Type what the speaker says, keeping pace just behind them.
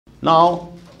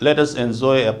Now, let us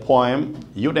enjoy a poem,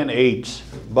 Youth and Age,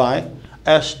 by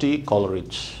S.T.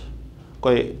 Coleridge.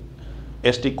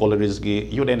 S.T. Coleridge ki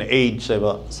Youth and Age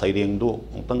saiba saireng du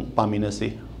ungtang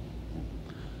paminasi.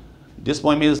 This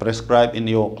poem is prescribed in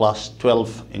your class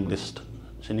 12 English.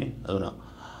 Sini aduna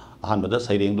ahanbada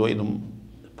saireng du idum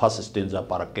first stanza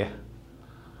parake.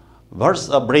 Verse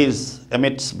a breeze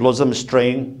amidst blossom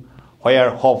straying,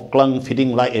 where hope clung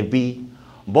fitting like a bee.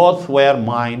 Both were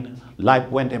mine, life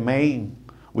went amain,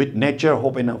 with nature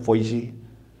hope and voice.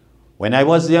 When I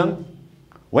was young,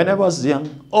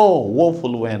 oh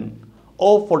woeful when,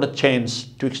 oh for the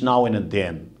change twixt now and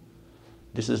then.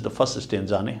 This is the first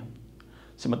stanza ne.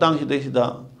 Si matang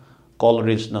sida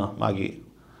Coleridge na magi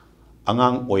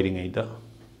angang oiringai da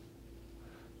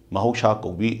mahusha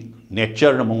ko bi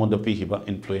nature na mongon da pihiba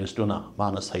influence to na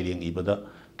mana saireng ibada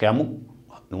kamu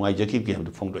nungai jaki ki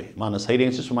hamdu phongdoi mana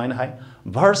saireng si sumaina hai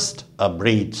burst a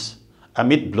breeze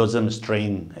amid blossom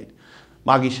strain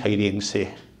magi saireng se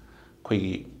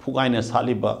khoi phugaina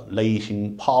saliba lei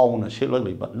sing phau na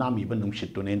silaliba nami ba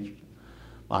nungsit to nen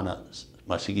mana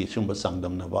masigi sumba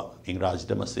sangdam na ba ingraj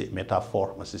da masi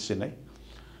metaphor masi sinai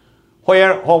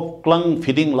where hope clung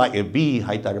fitting like a bee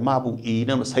haitar mabu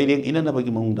ina saireng ina na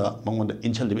bagi mongda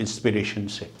inchal inspiration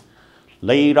se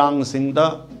leirang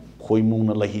singda khoi mung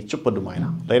na lahi chupadu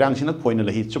maina leirang sina khoi na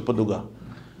lahi chupaduga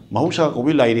mahusha ko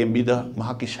bi lairem bi da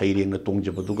mahaki saireng na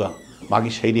tongjabaduga magi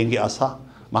saireng gi asa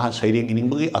maha saireng ining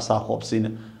bagi asa hope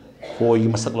sin khoi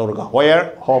masak lorga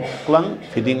where hope clung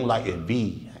fitting like a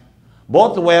bee.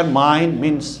 Both were mine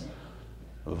means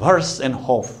verse and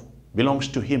hope belongs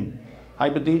to him.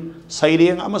 Haibadi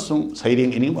saireng amasung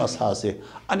saireng ining asa se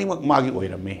animak magi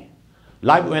oirame.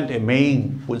 Life went a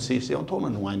main punsi se onthona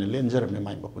nuaina lenjer me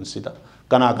mai punsi da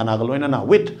kana galoina na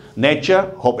with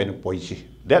nature hope and poesy.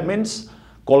 That means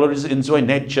Coleridge enjoy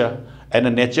nature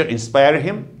and nature inspired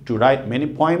him to write many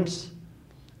poems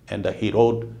and he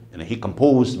wrote and he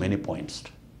composed many poems.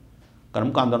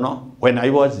 Kanam kandano when I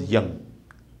was young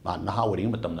when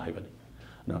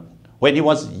he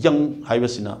was young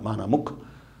haibasina mana muk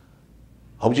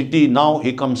hojikti now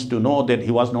he comes to know that he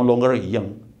was no longer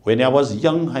young. When I was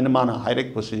young hainamana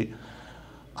hairek posi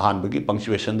han bagi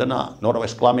punctuation dana note of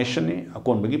exclamation ni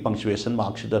akon bagi punctuation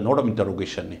marks the note of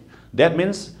interrogation ni. That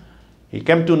means he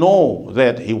came to know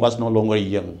that he was no longer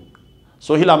young.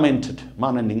 So he lamented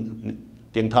mana ning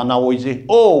tiang thana oije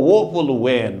oh woeful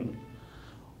when,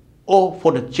 oh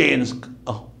for the change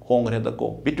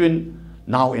between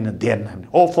now and then,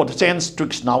 oh for the change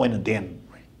twixt now and then.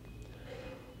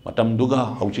 Matam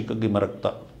duga haujikagi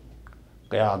marakta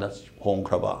kaya that's hong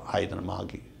kraba haidan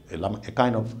magi a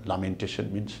kind of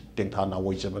lamentation means tengtha na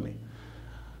woijabani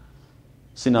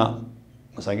sina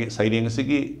masagi saireng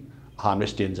sigi han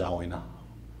stanza oina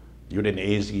Youth and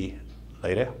Age gi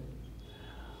laire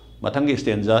mathangi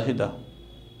stanza hida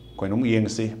koinum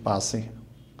yengsi pasi.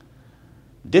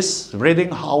 This breathing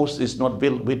house is not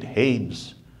built with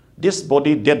hands. This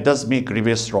body that does me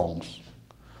grievous wrongs.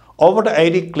 Over the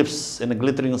airy cliffs and the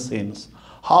glittering sands,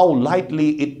 how lightly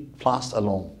it flashed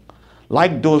along,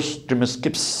 like those dreamy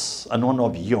skips unknown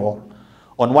of yore,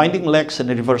 on winding lakes and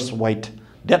rivers white,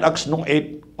 that ask no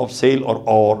aid of sail or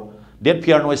oar, that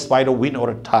fear no spite of wind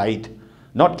or tide,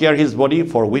 not care his body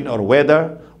for wind or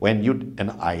weather, when youth and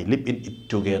I live in it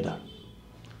together.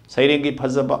 Sairengi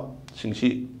phazaba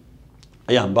singsi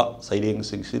ayamba saireng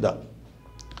singsida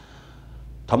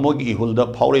thamogi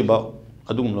ihulda phauriba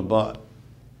adumlaba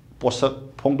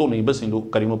posak phongdoni basindu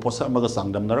karimo posak amaga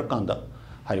sangdam narakanda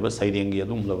haiba sairengi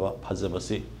adumlaba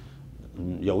phazabasi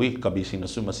yawi kabisina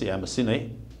sumasi amasinai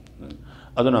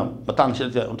aduna matang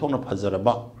sida onthona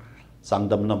phazaraba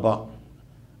sangdamnaba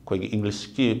koigi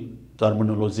English ki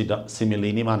terminology da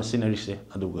simile ni man sinarise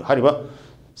aduga hariba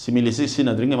simile si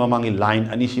sinadringa mamangi line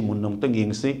anisi munnam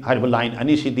tangingsi hariba line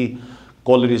anisi di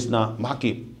Coleridge na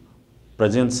maki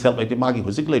present self ati magi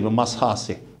hujik leiba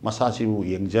masasi bu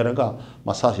yengjaraga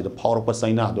masasi the power of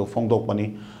saina do phongdok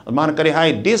pani man kari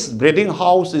hai this breathing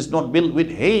house is not built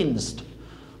with hands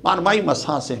man mai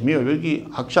masase miyogi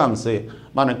hakchang se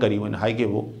man kari when hai ke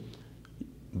wo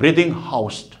breathing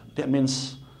house that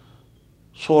means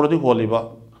sordi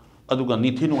holiba aduga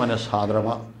nithi nungana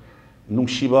sadraba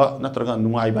nungshiba natraga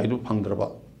nungai baidu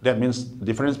phangdraba. That means the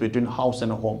difference between house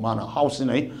and home. Mana house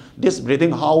in a this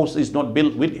breathing house is not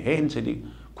built with hands.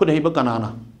 Could have a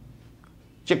canana.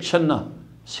 Chekshana,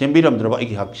 Sembiram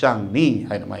Drabaki Hakshang, ni,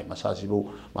 Hainamai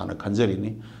Masasibu, Mana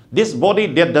Kanzerini. This body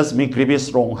that does me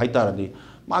grievous wrong, Haitaradi,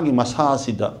 Magi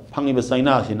Masasida, Pangi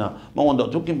Basainasina,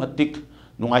 Mondo took him a tick,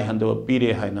 Nungai Hando,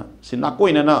 Pire Haina,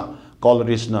 Sinakoinana,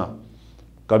 Coleridge,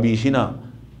 Kabishina,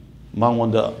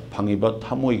 Mangonda, Pangiba,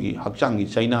 Tamoigi,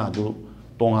 Hakchangi, China, do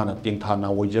tongana tingthana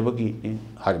oijabagi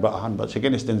hariba ahanba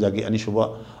second stanza gi anisuba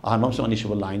ahanmamsu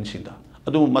anisuba line sinda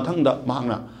adu mathangda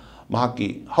mahangna mahaki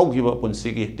haugiba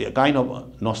punsigi the kind of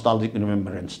nostalgic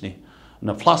remembrance ni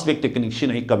na flashback technique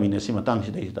sin ai kamine si matang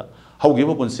si da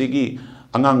haugiba punsigi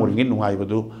angang oringi nungai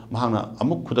badu mahangna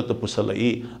amuk khudakta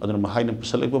pusalai aduna mahaina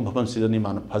pusalai ba bhavan sidani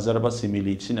mana fazarba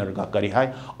simili sinarga kari hai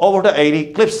over the airy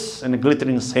cliffs and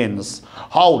glittering sands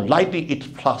how lightly it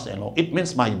flashed along it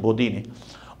means my body ni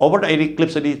over the airy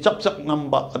cliffs adi chap chap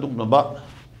ngamba adumna ba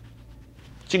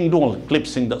chingdol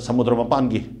cliffs sing da samudra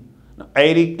mapangi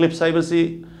airy cliffs ai basi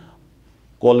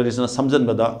Coleridge na samjan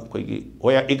bada koi ki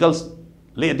where eagles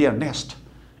lay their nest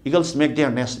eagles make their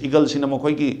nest eagles in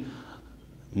koi ki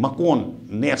makon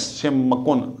nest sem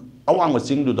makon awang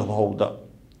ching du da hauda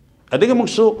adega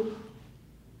muksu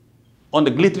on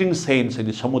the glittering sands in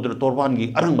the samudra torban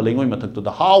gi arang malengoi mathak to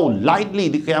the how lightly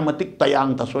the kayamatik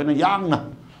tayang ta soina yang na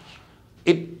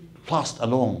it flashed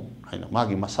along haina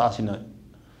magi masasina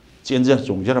changer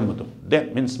chungjaram to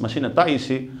that means machine ta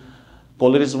isi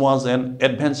Coleridge was an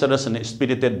adventurous and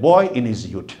spirited boy in his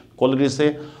youth. Coleridge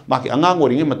say, "Maki angang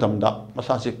oringi matamda,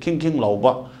 masasi king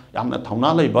lauba, yamna thauna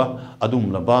leiba,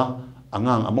 adum laba,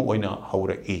 angang amo oina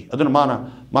haure e." Aduna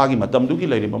mana magi matamdugi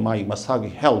leiriba magi masagi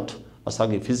health,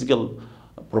 masagi physical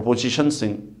propositions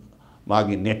in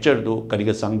magi nature do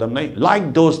kariga sangdam nai.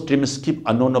 Like those trim skip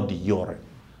unknown of the year.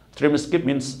 Trim skip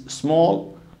means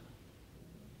small,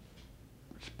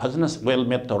 well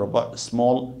met toraba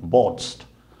small boats.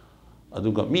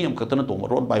 Aduga me am katana to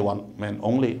rode by one man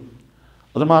only.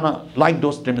 Adamana like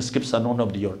those trim skips are known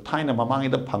of the year. Taina mamangi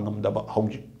the pangam da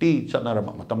hauji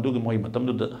chanarama matamdugi moi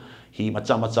matamdu the he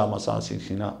macha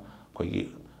sina koigi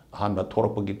hanba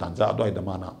torpagi tanza adoi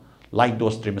damana like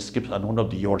those trim skips are known of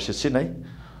the year sinai.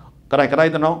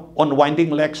 Karai now on winding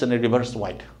legs and a reverse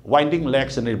white. Winding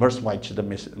legs and a reverse white the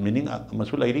meaning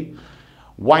masulari.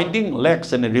 Winding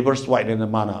legs and a reverse white in the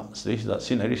mana this the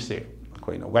scenery say.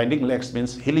 Winding legs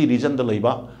means hilly region the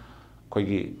labor,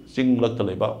 Koigi, sing like the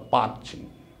labor, part ching.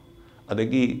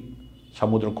 Adegi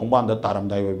Samudra Kumban the Taram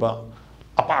Daiba,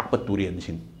 apart Paturian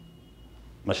sin.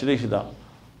 Masidishida,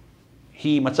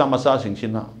 he Machamasa sing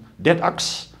sina, dead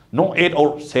axe, no aid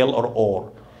or sail or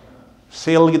oar.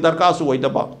 Sail gitarkas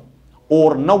waitaba,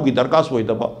 or no gitarkas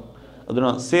waitaba.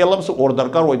 Aduna sail ups or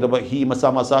darkar waitaba, he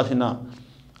Masamasa sina,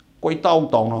 Koitao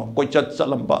town, Koichat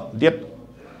Salamba, dead.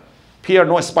 Fear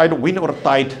no spider wind or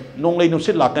tide, no lay no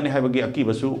sit like any have a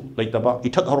akibasu like the bar,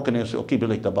 it took horcanes or keep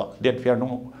like the bar, dead fear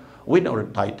no wind or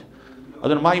tide.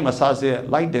 Other my massage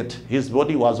like that, his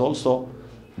body was also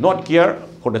not care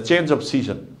for the change of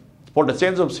season. For the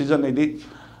change of season, I did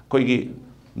Koigi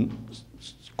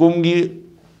Kumgi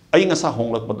Aingasa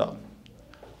Hong like Bada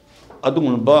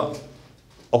Adumba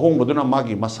a home Baduna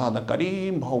Magi Masada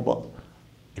Karim Hoba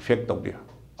effect of the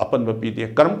upon the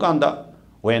PD Karamkanda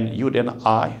when you then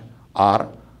I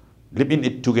are living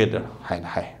it together.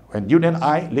 When you and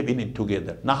I live in it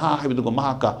together. Naha have to go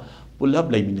mahaka pull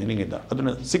up like meaning it.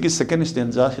 Aduna second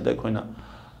stanza hida koina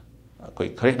koi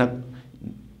karena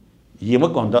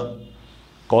Yemakonda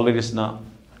Coleridge na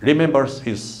remembers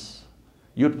his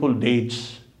youthful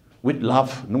days with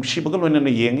love. Nung sibagal wena na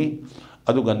yengi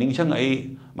aduga ningsang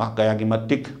ay makayagi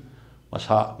matik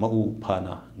masa mau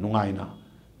pana nungay na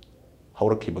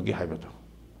hauraki bagi haibato.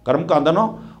 Karam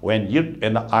kandano when you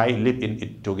and I live in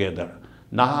it together.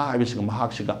 Naha ibising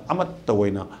mahaksiga amat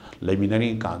tawena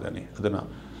leminani kandani. Adana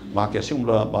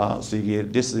makasingla ba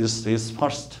sige this is his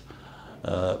first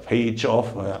page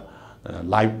of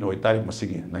life no itari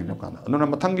masigi naino kanda. Anuna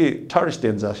matangi third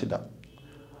stanza sida.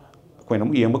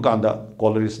 Koinam iyang kanda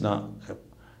Coleridge na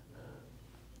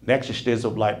next stage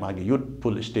of life magi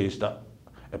youthful stage da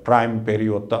a prime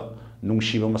period da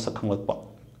nungshiba masakhanglatpa.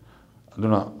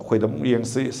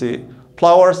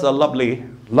 Flowers are lovely.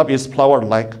 Love is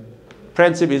flower-like.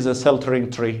 Friendship is a sheltering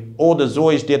tree. Oh, the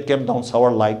joys that came down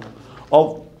sour-like.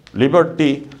 Of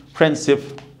liberty,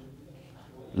 friendship,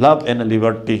 love and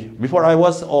liberty. Before I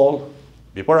was all,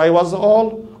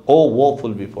 oh,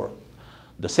 woeful before.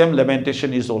 The same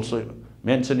lamentation is also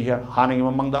mentioned here. Haning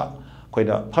among the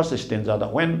first stanza.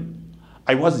 When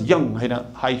I was young,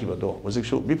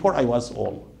 before I was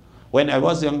old. When I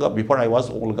was younger, before I was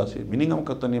old, meaning of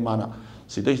Katani Mana,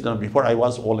 situation before I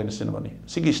was old in ceremony.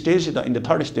 Sigi stage in the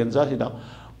third stanza,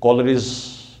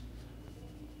 Coleridge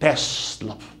tests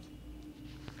love.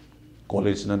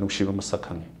 Coleridge na Nukshiba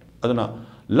Masakang. Adana,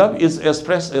 love is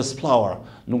expressed as flower.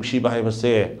 Nukshiba have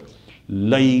say,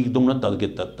 Lay Dumna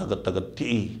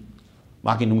Tagati,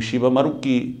 Maki Nukshiba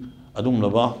Maruki, Adum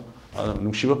Lava.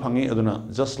 Nungshiba Pangi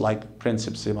Aduna, just like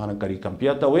friendship Semana Kari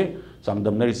Kampiata way, some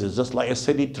damnaris is just like a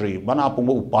steady tree,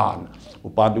 Manapungo Upan,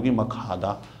 Upadugi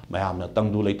Makada, mayamna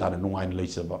tangdu leitana nungain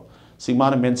leisaba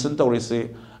singmana mention tawrese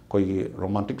koi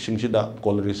romantic singsida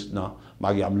Coleridge na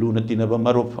magi amlu na tinaba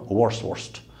marup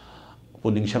worst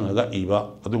puning sangaga iba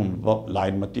adum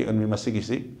line mati an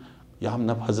masigisi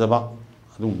yamna phajaba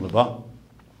adum ba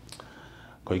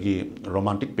koi gi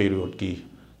romantic period ki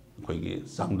koi gi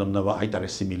sangdam na ba haitare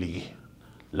simili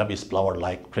love is flower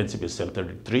like friendship is shelter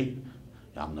tree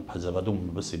yamna phajaba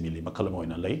dum ba simili makal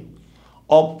moina lei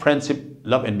of friendship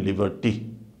love and liberty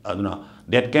aduna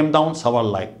that came down sour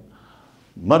like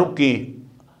maruki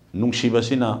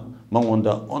nungsibasina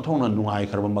mangonda onthona nungai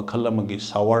kharba makhal amagi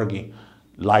sawargi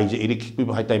laije irik bi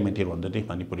hai tai menti ronda de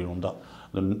manipuri ronda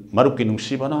maruki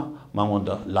nungsibana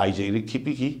mangonda laije irik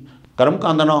khipi ki karam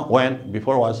kandana when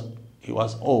he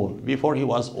was old before he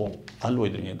was old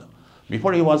alloidringa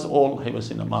before he was old he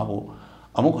was in a mabu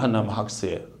amuk hanna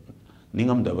mahakse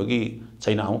ningam dabagi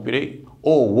chaina amu pire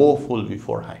oh woeful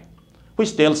before I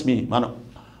which tells me man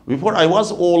before I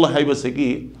was old I was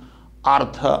agi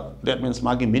artha that means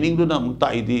magi meaning do na mukta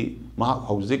idi mahak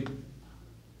hauzik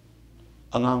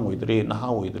angang oidre naha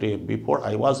oidre before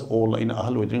I was old in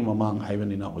ahal oidre mamang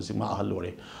haiban ina hauzik ma ahal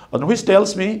ore and which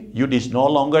tells me you is no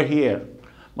longer here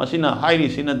masina hairi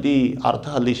sina di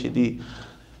artha lisidi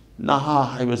naha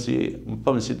haibasi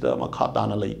pamsita makata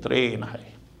na leitre na hai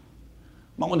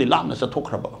mangondi lamna sa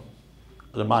thokraba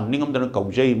the man ningam dana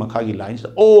kaujai makagi lines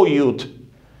oh youth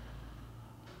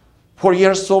for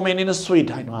years so many in a sweet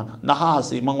hai mana naha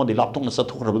si mangondi laptong na sa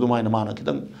thokraba dumai na mana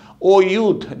kitang oh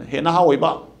youth he naha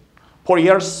oiba for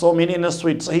years so many in a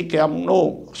sweet sahi kyam no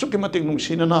sukimating nung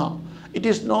sinana it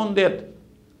is known that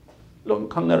lon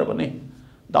khangnar bani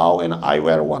thou and I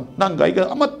were one nang gai ga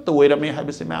amat to wera me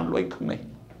haibasi mam loi khangnai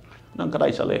nang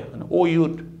kadai chale oh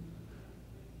youth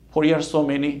for years so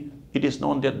many it is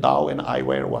known that thou and I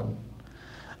were one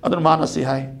other mana si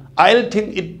hai I'll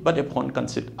think it but upon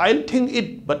consider I'll think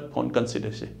it but upon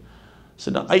consider se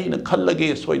sina aina khallage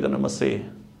soidana mase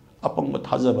apang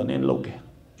mathajabane loge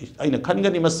aina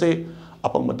khangani mase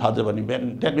apang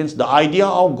mathajabane that means the idea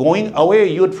of going away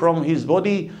youth from his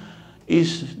body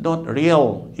is not real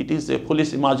it is a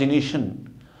foolish imagination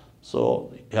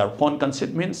so here upon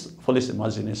conceit means foolish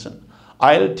imagination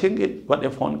I'll think it but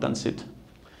upon conceit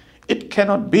it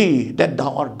cannot be that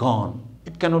thou art gone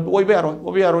it cannot be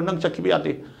oibero nang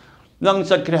chakibiyati nang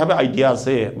chakre have idea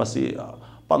se masi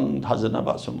pang thajana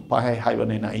ba sum pai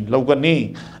haibane na in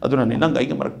logani aduna ni nang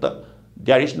aiga marakta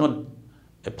there is not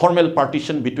a formal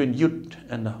partition between youth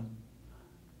and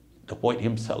the poet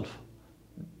himself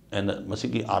and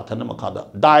masigi arthana makada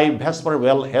thy vesper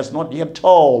well has not yet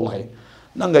told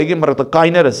nang aiga marakta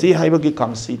kaina rasi haibagi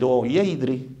kamsi do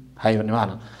yeidri haibane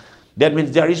mana that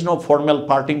means there is no formal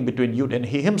parting between you and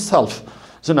he himself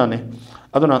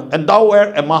and thou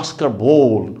were a masker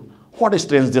bold what a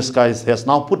strange disguise has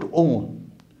now put on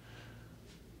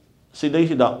see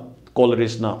the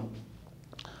Coleridge na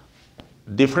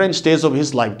different stages of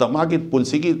his life the magit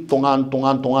punsigi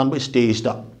tongan by stage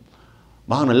da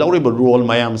mahana lauriba role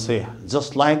mayam say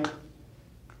just like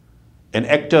an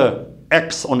actor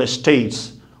acts on a stage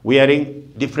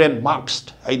wearing different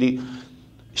masks id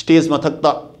stage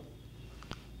mathakta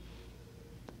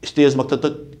stage makta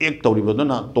ek tawriba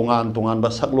na tongan ba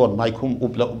saklon maikhum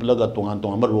uplaga tongan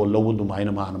ba role lobu du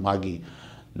maina mana magi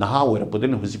naha wera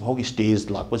podin husi hogi stage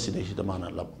lakpa sidai sida mana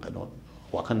lab kano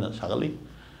wakhan sagali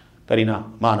karina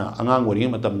mana angang wori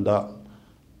matamda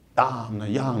yamna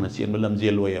yang na chen malam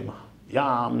je loyama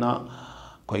yamna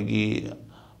koigi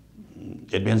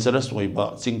adventurous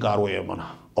oiba singkar oyama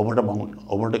over the mountain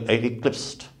over the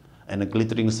eclipsed and a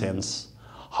glittering sense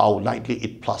how lightly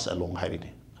it plus along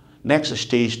hiding. Next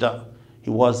stage that he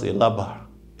was a lover,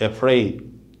 afraid.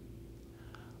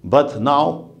 But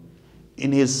now,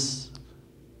 in his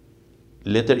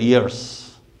later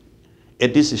years,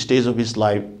 at this stage of his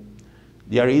life,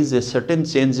 there is a certain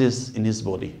changes in his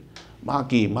body.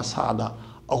 Maki masada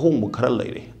ahung mukharal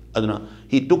laire. Aduna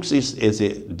he took this as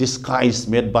a disguise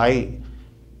made by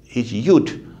his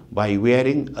youth by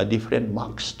wearing a different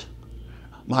mask.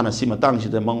 Mana si matang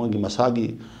sida mangongi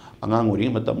masagi angang uri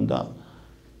matamda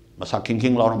masaking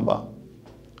lauramba.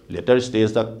 Later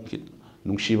stage that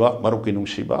nungshiba maruki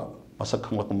nungshiba masak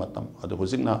khangwak matam adu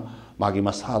huzikna magi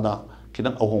masada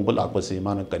kidang ahong balakpasi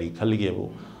mana kari khaligebu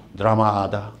drama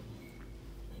ada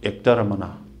actor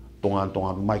mana tongan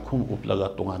maikhum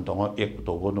uplaga tongan ek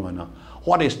to bono mana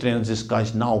what a strange this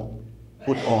guys now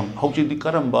put on hojik di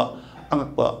karamba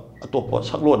angakpa atopa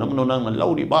saklo namno nang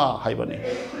lauri ba haibani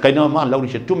kaina ma lauri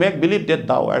se to make believe that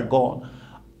thou art gone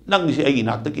nang si ai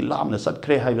nak ta ki lam na sat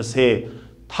khre haiba se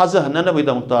thaja hanana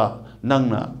bidamta nang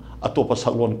na atopa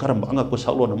saklon karamba angakpa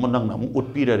saklon mo nang na mu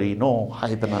utpirari no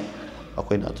haibana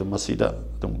ꯑꯩꯈꯣꯏꯅ ꯑꯗꯨꯝ ꯃꯁꯤꯗ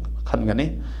ꯑꯗꯨꯝ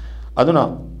ꯈꯟꯒꯅꯤ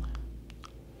ꯑꯗꯨꯅ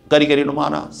kari kari no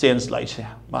mana change like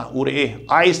ma ure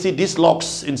I see these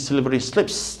locks in silvery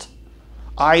slips.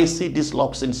 I see these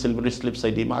locks in silvery slips.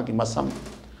 I di magi masam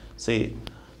say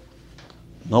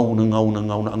ngau na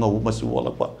ngau masu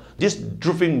wala pa. This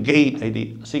drooping gate I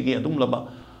di sige adum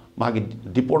laba magi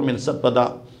deportment sat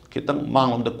pada kitang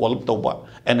mangom the quality toba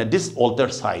and this altar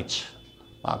sides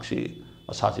actually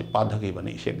masasi padhagi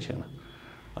bani sheng sheng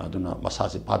aduna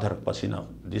masasi padhar pasina.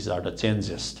 These are the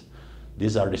changes.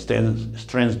 These are the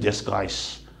strange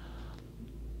disguise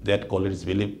that Coleridge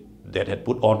believed that had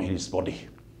put on in his body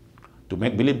to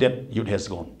make believe that youth has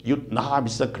gone. Youth naha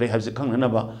bisa kre habisa kang na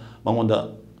ba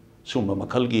mangonda sumba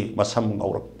makalgi masam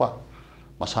ngaurakpa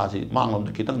masasi mangom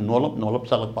da kitang nolop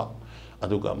salakpa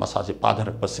aduga masasi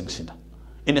padarak pasingsina.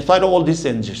 In spite of all this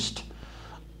ingest,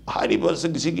 hari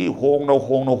basigi hong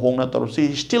na tarusi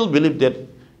he still believed that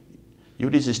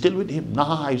youth is still with him.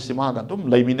 Naha habisa maga tum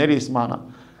laiminari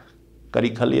ismana.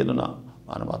 Kari khali aduna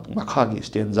anamat makhagi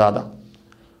stanzada.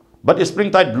 But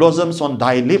springtide blossoms on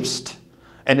thy lips,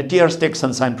 and tears take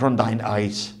sunshine from thine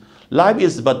eyes. Life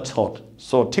is but thought,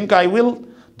 so think I will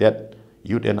that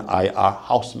you and I are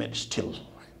housemates still.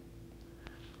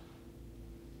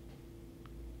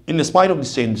 In spite of the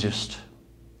changes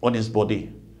on his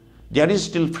body, there is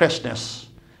still freshness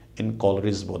in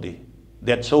Coleridge's body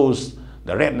that shows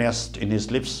the redness in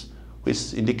his lips,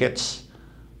 which indicates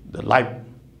the life,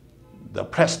 the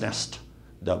freshness,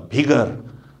 the vigor,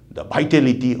 the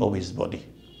vitality of his body.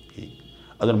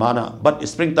 But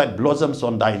springtide blossoms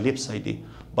on thy lips, I di.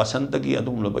 Basantagi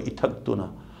adum laba ithak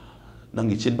tuna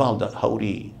nangi chinbal da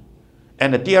hauri.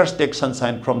 And the tears take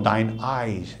sunshine from thine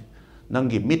eyes.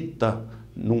 Nangi mitta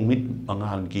nung mit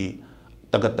mangalgi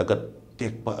tagat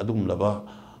take pa adum laba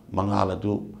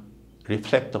mangaladu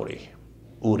reflectory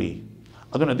uri.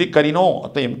 Aduna di karino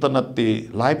atayim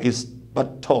tanati life is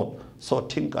but thought. So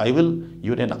think I will,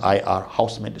 you and I are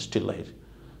housemates still.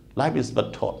 Life is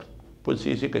but thought.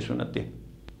 Pulsi si kasunati.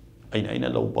 Aina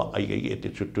lauba ay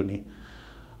attitude to ni.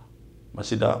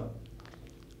 Masida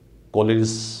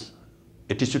Coleridge's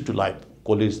attitude to life.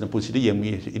 Coleridge na pulsi di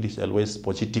yemi it is always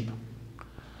positive.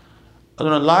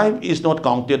 Life is not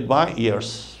counted by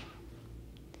years.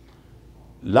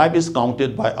 Life is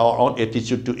counted by our own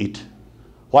attitude to it.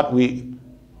 What we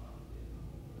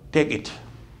take it.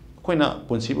 Koina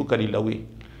punsibu kari lawi,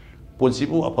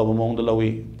 punsibu apabamong da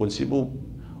lawi, punsibu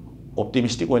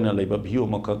optimistic koina laiba view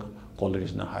maka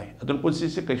Coleridge na hai. Adun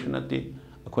punsisi kaishunati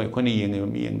koina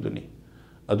yeng mi yeng duni.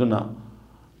 Aduna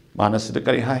manasida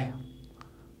kari hai.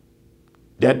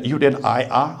 That you and I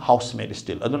are housemates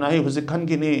still. Aduna hai husi kan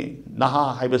gini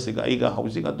naha hai basiga aiga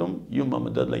hausi adum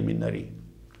yumamada laiminari.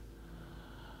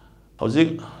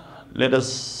 Hausi let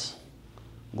us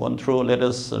go on through. Let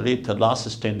us read the last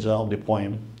stanza of the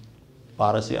poem.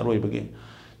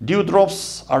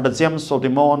 Dewdrops are the gems of the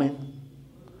morning,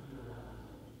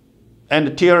 and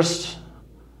the tears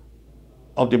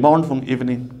of the mournful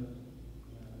evening.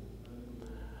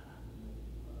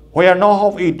 Where no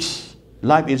hope is,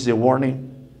 life is a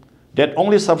warning that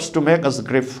only serves to make us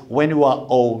grieve when you are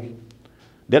old,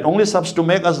 that only serves to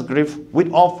make us grieve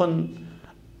with often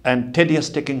and tedious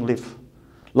taking leave.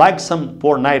 Like some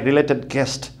poor night-related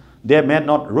guest, they may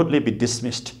not rudely be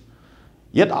dismissed.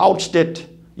 Yet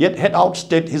had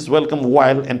outstayed his welcome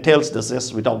while and tells the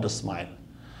zest without a smile.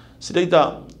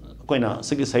 Sidita koina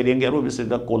sigi saidenge aru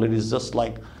bisida Coleridge is just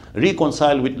like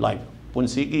reconcile with life.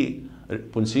 Punsigi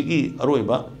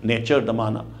aruiba nature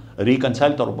damana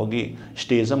reconcile torbagi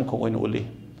stage am koin uli.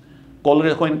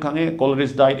 Coleridge koin kange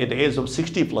Coleridge died at the age of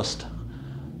 60 plus.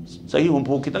 Sahi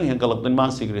humpu kitang hengalak dan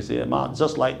man sigri se ma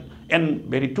just like and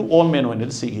very two old men when it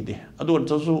sigidi. Adu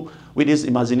also with his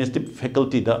imaginative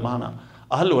faculty da mana.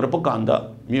 Ahal ora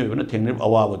pakanda miyo na thengnib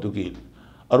awawa dugi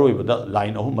aroi bada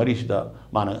line ahum maris da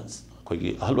mana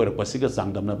koigi ahal ora pasiga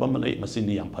sangdam na bamalai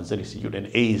masini yam phajari si yuden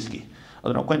age ki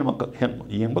aduna koina mak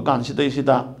yeng bakan si dai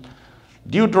sida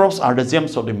dewdrops are the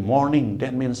gems of the morning.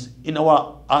 That means in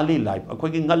our early life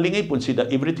akoigi ngalingai punsi da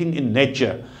everything in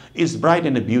nature is bright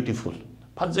and beautiful.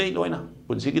 Phajai loina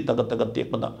punsi ki tagat tek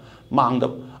pada mangda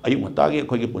ayung matagi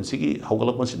akoigi punsi ki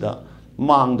hawgalak punsi da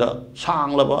mangda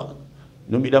changlaba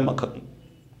numida makak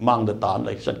mang the tan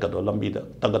like sat kado lambida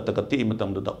tagat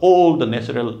matam da all the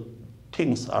natural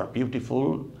things are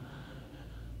beautiful,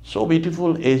 so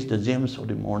beautiful as the gems of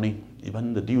the morning.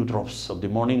 Even the dewdrops of the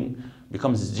morning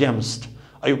becomes gems.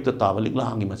 Ayuk ta tabalik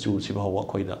lahangi machu sibawa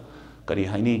koida kari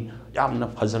haini yamna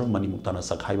phazar mani muktana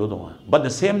sakhaibo do. But the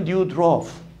same dewdrop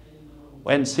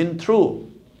when seen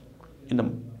through in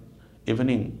the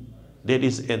evening, that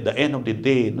is at the end of the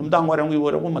day, numdang warang wi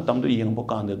wara matam do yeng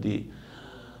bokanda di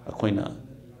ꯑꯩꯈꯣꯏꯅ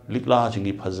ꯂꯤꯛꯂꯥ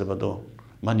ꯁꯤꯡꯒꯤ ꯐꯖꯕꯗꯣ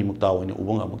ꯃꯅꯤ ꯃꯨꯛꯇꯥ ꯑꯣꯏꯅ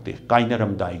ꯎꯕ ꯉꯝꯃꯛꯇꯦ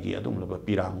ꯀꯥꯏꯅꯔꯝꯗꯥꯏꯒꯤ ꯑꯗꯨꯝꯂꯕ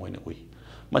ꯄꯤꯔꯥꯡ ꯑꯣꯏꯅ ꯎꯏ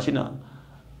ꯃꯁꯤꯅ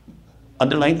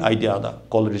underlying idea da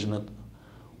Coleridge na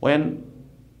when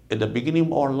at the beginning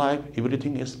of our life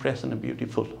everything is fresh and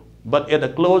beautiful, but at the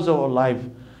close of our life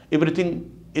everything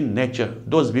in nature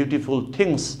those beautiful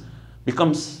things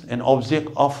becomes an object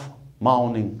of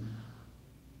mourning,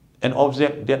 an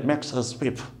object that makes us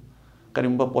weep.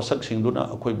 Karimba posak singduna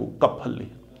akoibu kaphalli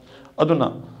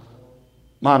aduna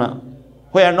mana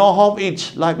where no hope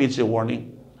is life is a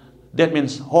warning. That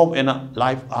means hope and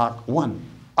life are one.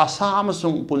 Asa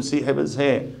amasung punsi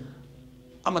hebase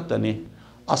amatani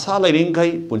asa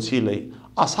lairingai punsi lay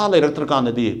asa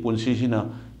lairaktrakanadi punsi sina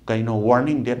kaino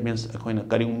warning. That means akoina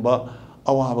karimba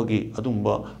awabagi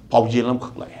adumba paujelam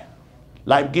khaklai.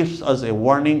 Life gives us a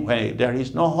warning when there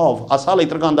is no hope. Asa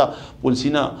laitrakanda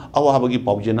punsina awabagi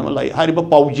paujenam lai hariba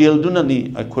paujel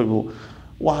dunani akoibu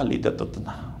wali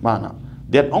datatna mana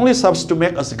that only serves to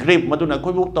make us grieve maduna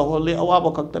akoibu tawhole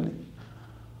awaba khaktani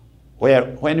where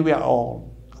when we are all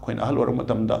when ahalwar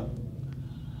matamda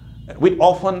with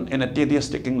often and a tedious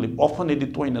taking lip often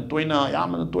it toina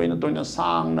yamana toina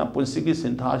sang na punsigi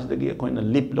sinthas dagi akoina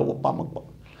lip lo pamakpa.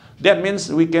 That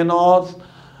means we cannot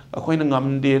akoina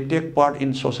ngamde take part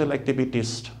in social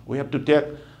activities. We have to take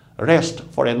rest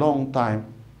for a long time.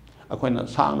 Akoina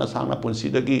sang na punsi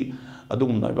dagi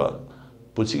adum naiba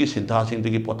punsigi sinthas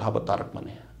dagi pothaba tarak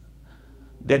mane.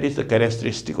 That is the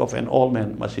characteristic of an old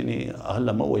man. Masini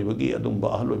ahalama oibagi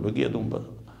adumba ahal oibagi adumba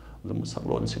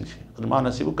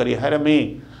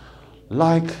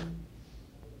like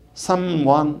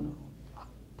someone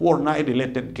poor night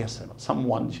related guest,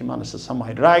 someone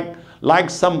like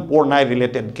some poor night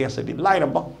related guest.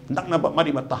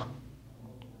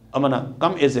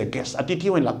 Come as a guest,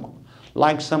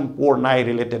 like some poor night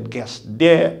related guest,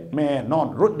 they may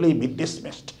not rudely be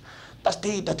dismissed.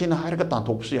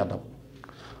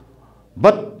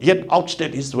 But yet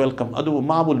outstayed his welcome. And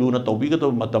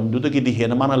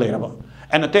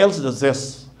tells us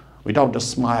this without a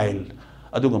smile.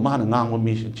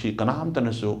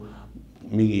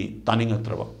 Mi taning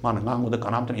atraba mana ngang da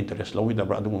kanam tan interest lo da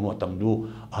bra adum matam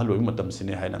du ahloi matam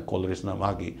sine haina Coleridge na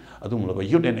magi adum lo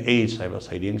youth and age sai ba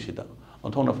saiding sida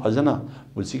onthona phajana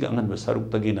bulsi ga angan ba saruk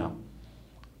tagina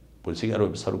bulsi ga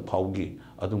ro saruk phaugi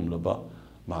adum lo ba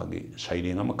magi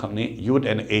saiding am khangni youth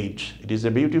and age. It is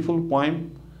a beautiful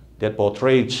poem that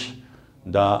portrays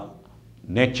the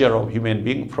nature of human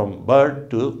being from birth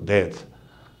to death.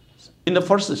 In the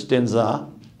first stanza,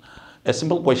 a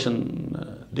simple question,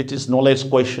 that is knowledge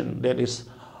question, that is,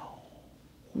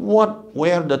 what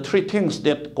were the three things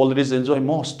that Coleridge enjoyed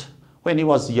most when he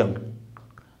was young?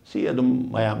 See, it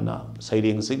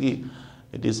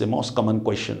is the most common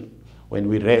question when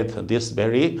we read this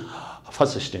very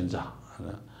first stanza.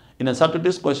 In answer to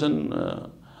this question,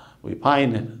 we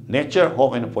find nature,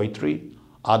 hope, and poetry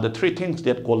are the three things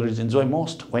that Coleridge enjoyed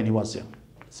most when he was young.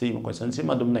 See, question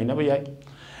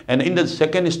and in the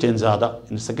second stanza,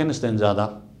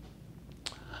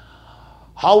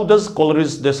 how does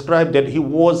Coleridge describe that he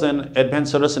was an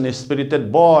adventurous and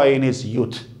spirited boy in his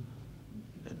youth?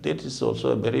 That is also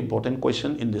a very important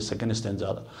question in the second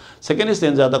stanza. Second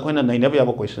stanza, the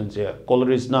question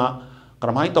Coleridge na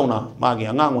karamai tauna magi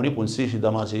angang oni punsi si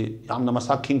damasi yamna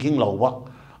masak king lawa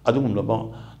adum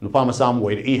laba nupa masam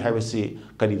woi I habisi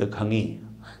kanida khangi.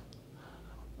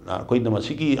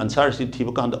 Answer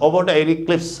over the airy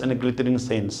cliffs and the glittering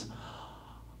sands,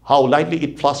 how lightly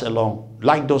it flashed along,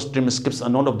 like those dream skips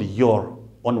unknown of the yore,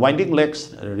 on winding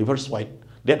lakes, rivers white,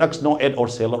 that asks no aid or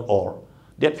sailor oar,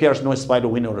 that fears no spider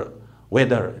wind or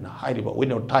weather, and high river,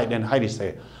 wind or tide, and high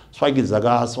say, swagi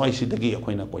zaga, swai dagi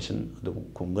akoina question the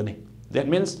kungani. That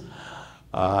means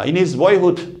in his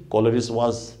boyhood, Coleridge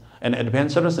was an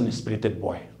adventurous and spirited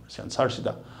boy.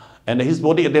 And his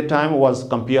body at that time was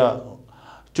compared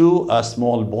to a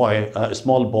small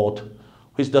boat,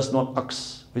 which does not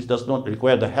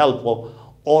require the help of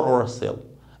oar or sail.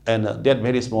 And that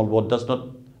very small boat does not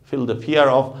feel the fear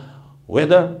of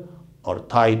weather or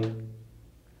tide.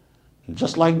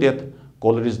 Just like that,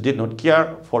 Coleridge did not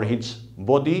care for his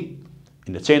body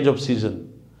in the change of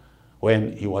season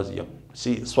when he was young.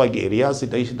 See, swagi areas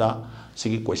it is the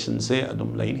sigi question say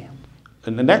adum laini.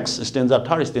 In the next stanza,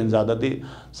 third stanza, that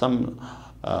some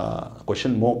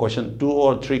more question, 2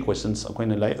 or 3 questions,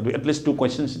 at least 2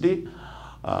 questions. In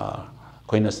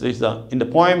the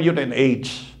poem Youth and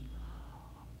Age,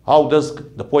 how does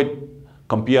the poet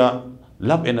compare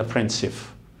love and a friendship?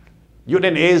 Youth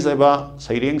and Age aba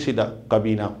sayring sida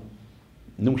kabina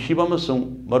nungsiba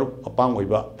masung marup apang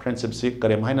oiba friendship si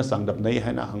karem haina sangdap nei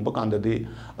haina hangba kandadi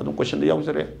adum question da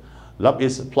yausare. Love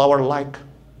is flower like,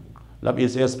 Love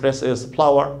is as fresh as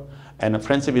flower, and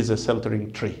friendship is a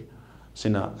sheltering tree.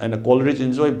 Sina and Coleridge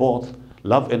enjoy both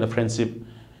love and friendship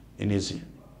in his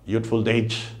youthful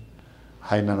age.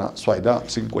 Hainana swaida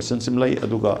sig question simlay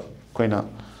aduga koina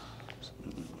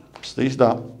stage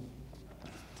da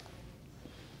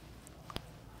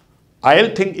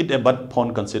I'll think it a bad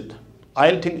pon conceit.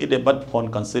 I'll think it a bad pon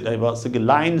conceit. I was sig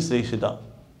line say sida.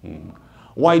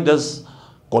 Why does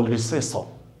Coleridge say so?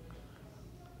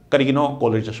 Karigino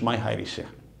Coleridge my high risha.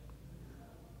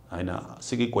 Aina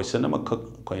sigi question ama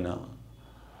koina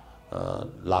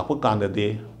lapu kanda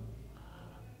de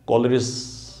Coleridge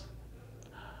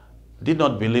did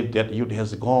not believe that youth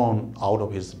has gone out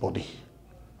of his body.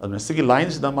 And sigi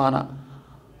lines the mana.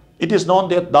 It is known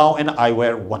that thou and I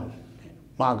were one.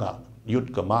 Maga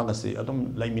youth ka maga si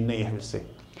adum laimine have say.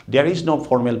 There is no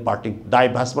formal parting. Thy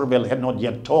Basperbel had not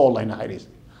yet told in Iris.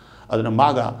 Aduna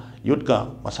maga youth ka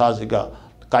masajiga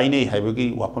kaine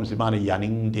habagi wapam simana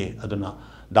yaning de aduna.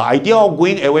 The idea of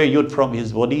going away youth from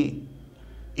his body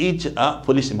is a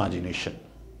foolish imagination.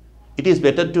 It is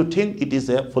better to think it is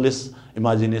a foolish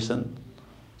imagination.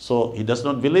 So he does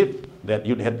not believe that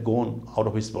youth had gone out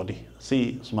of his body.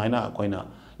 See, Smaina Koina.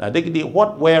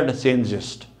 What were the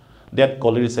changes that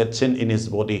Coleridge had seen in his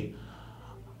body?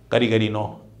 Kari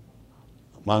no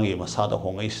mangi masada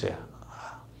hongai se.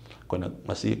 Koina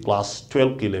masi class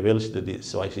 12 ki levels the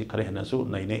so I see kare hanasu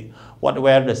naine. What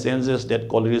were the changes that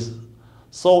Coleridge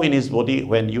saw in his body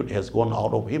when youth has gone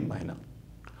out of him?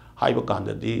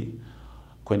 Haibakanda di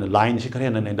koina line si kare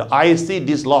hanane. I see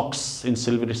these locks in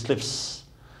silvery slips,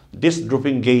 this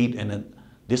drooping gate and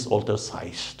this altar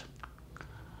sized.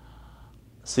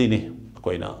 See ni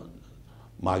koina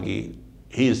magi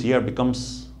his hair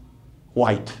becomes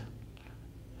white.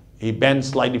 He bends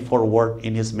slightly forward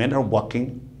in his manner of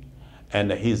walking,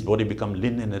 and his body becomes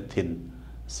lean and thin.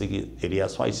 Sigi area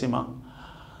swaisima.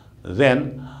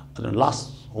 Then the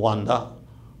last one,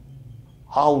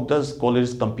 how does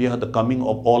Coleridge compare the coming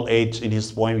of old age in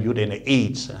his poem Youth and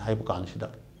Age? Hypocansida.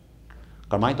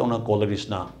 Kamaitona Coleridge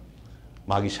na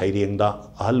magi shairing da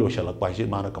ahalo shalakpaisi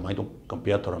mana kamaito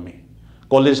compare to me.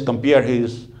 Coleridge compare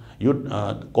his youth.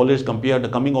 Coleridge compared the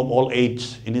coming of old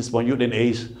age in his poem Youth and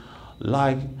Age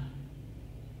like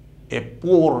a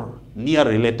poor,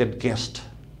 near-related guest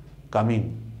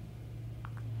coming,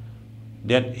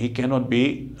 that he cannot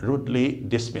be rudely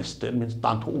dismissed. That means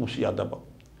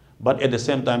but at the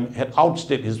same time had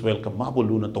outstayed his welcome.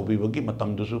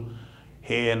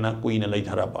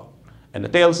 And the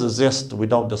tale suggests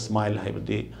without the smile,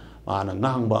 mana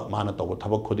ngangba mana tawo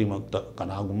thabak khudimakta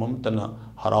kanagumam tana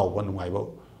harawa nungaiba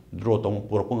draw tong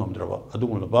purapung amdraba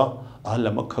adumulaba ahal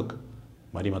amakhak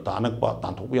mari mata anakpa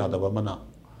tanthok yadaba mana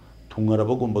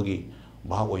thungaraba gumbagi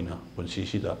bha oina punsi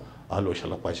sida ahal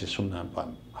osalakpa si sumna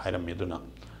pan hairam meduna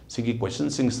sigi question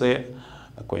sing se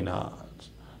koina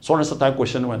sona sa type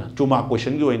question wana two mark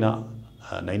question gi oina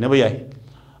nainaba yai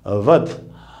but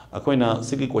koina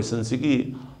sigi question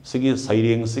sigi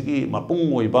saireng sigi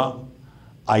mapung oiba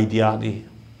idea di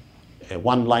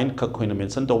one line ka koina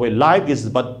mention the way life is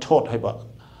but thought haiba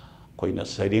koina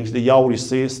saireng the yauri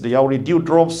says the yauri dew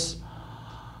drops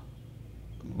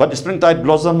but the springtide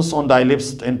blossoms on thy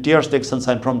lips and tears take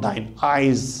sunshine from thine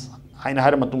eyes. Aina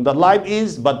hara matung the life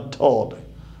is but thought.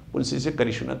 Punsi se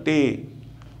karishuna te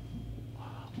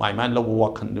my man lo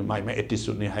wakan my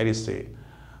attitude ni hari se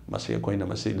masi koina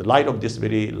masi the light of this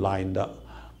very line the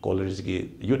Coleridge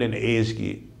ki youth and age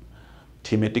ki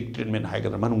thematic treatment hai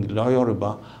kana manung lawyer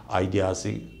ba idea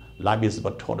si life is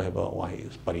but thought haba why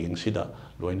paring sida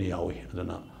loina yawi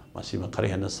adana masi ma khare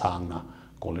hana sangna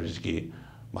Coleridge ki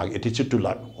my attitude to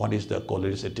life. What is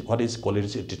Coleridge's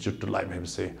attitude to life? I have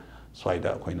say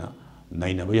swaida koina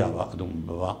naina bayaba adum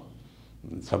baba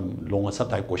some long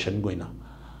type question goina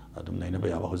adum naina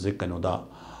bayaba hojik kanoda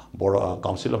Board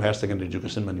Council of Higher Secondary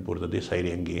Education Manipur da this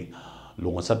hiring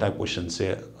long type question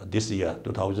say this year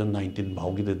 2019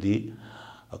 bhaugi di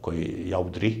koi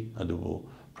yaudri adu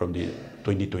from the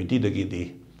 2020 dagi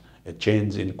di a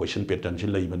change in question pattern si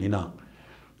lai banina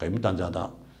kai mutan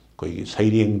jada koi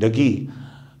hiring dagi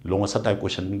long type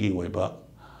question gi oiba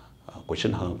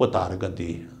question hang pa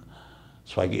taragadi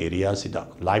swagi area sida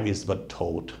life is but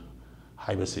told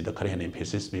haiba sida khare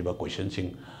emphasis bi ba question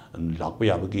sing lakpa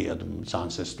yabagi adum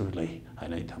chances to lai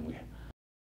hainai thamge